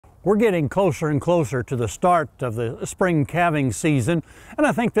We're getting closer and closer to the start of the spring calving season, and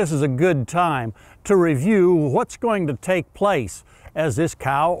I think this is a good time to review what's going to take place as this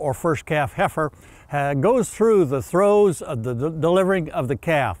cow or first calf heifer goes through the throes of the delivering of the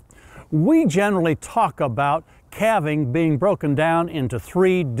calf. We generally talk about calving being broken down into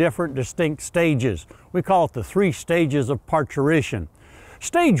three different distinct stages. We call it the 3 stages of parturition.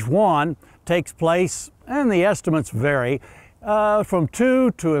 Stage 1 takes place, and the estimates vary, from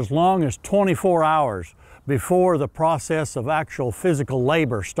 2 to as long as 24 hours before the process of actual physical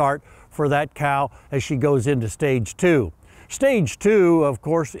labor start for that cow as she goes into stage 2. Stage 2, of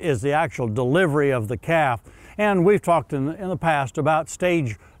course, is the actual delivery of the calf, and we've talked in the past about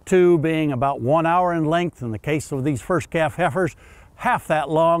stage 2 being about 1 hour in length in the case of these first calf heifers, half that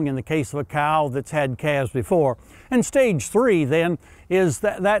long in the case of a cow that's had calves before. And stage 3 then is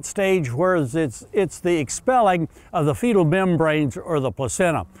that stage where it's the expelling of the fetal membranes or the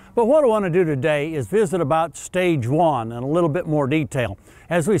placenta. But what I want to do today is visit about stage 1 in a little bit more detail.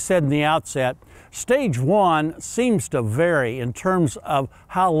 As we said in the outset, stage 1 seems to vary in terms of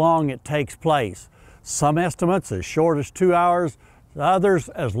how long it takes place. Some estimates as short as 2 hours, others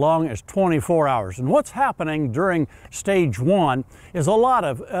as long as 24 hours. And what's happening during stage 1 is a lot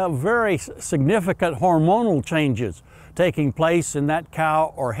of very significant hormonal changes taking place in that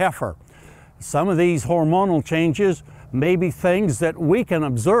cow or heifer. Some of these hormonal changes may be things that we can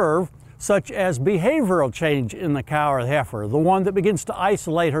observe, such as behavioral change in the cow or the heifer, the one that begins to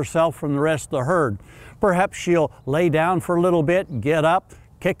isolate herself from the rest of the herd. Perhaps she'll lay down for a little bit, get up,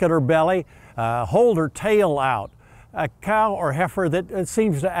 kick at her belly, hold her tail out. A cow or heifer that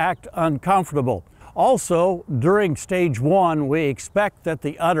seems to act uncomfortable. Also, during stage 1, we expect that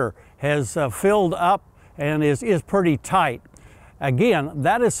the udder has filled up and is pretty tight. Again,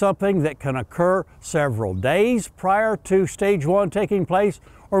 that is something that can occur several days prior to stage 1 taking place,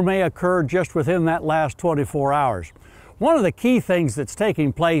 or may occur just within that last 24 hours. One of the key things that's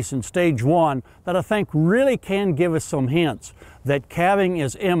taking place in stage 1 that I think really can give us some hints that calving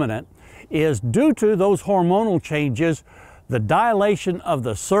is imminent is due to those hormonal changes, the dilation of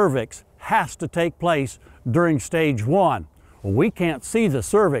the cervix has to take place during stage 1. Well, we can't see the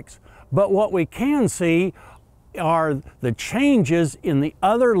cervix, but what we can see are the changes in the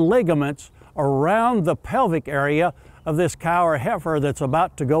other ligaments around the pelvic area of this cow or heifer that's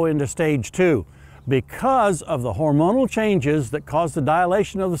about to go into stage 2. Because of the hormonal changes that cause the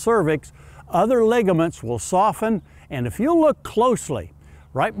dilation of the cervix, other ligaments will soften, and if you look closely,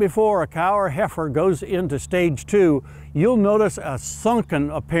 right before a cow or heifer goes into stage 2, you'll notice a sunken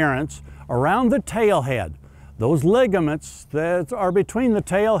appearance around the tail head. Those ligaments that are between the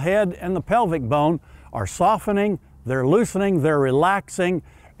tail head and the pelvic bone are softening, they're loosening, they're relaxing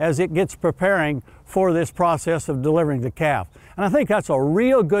as it gets preparing for this process of delivering the calf. And I think that's a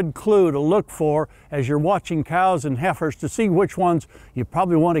real good clue to look for as you're watching cows and heifers to see which ones you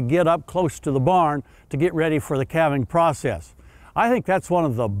probably want to get up close to the barn to get ready for the calving process. I think that's one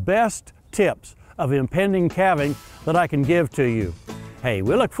of the best tips of impending calving that I can give to you. Hey,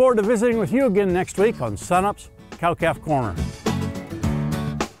 we look forward to visiting with you again next week on Sunup's Cow-Calf Corner.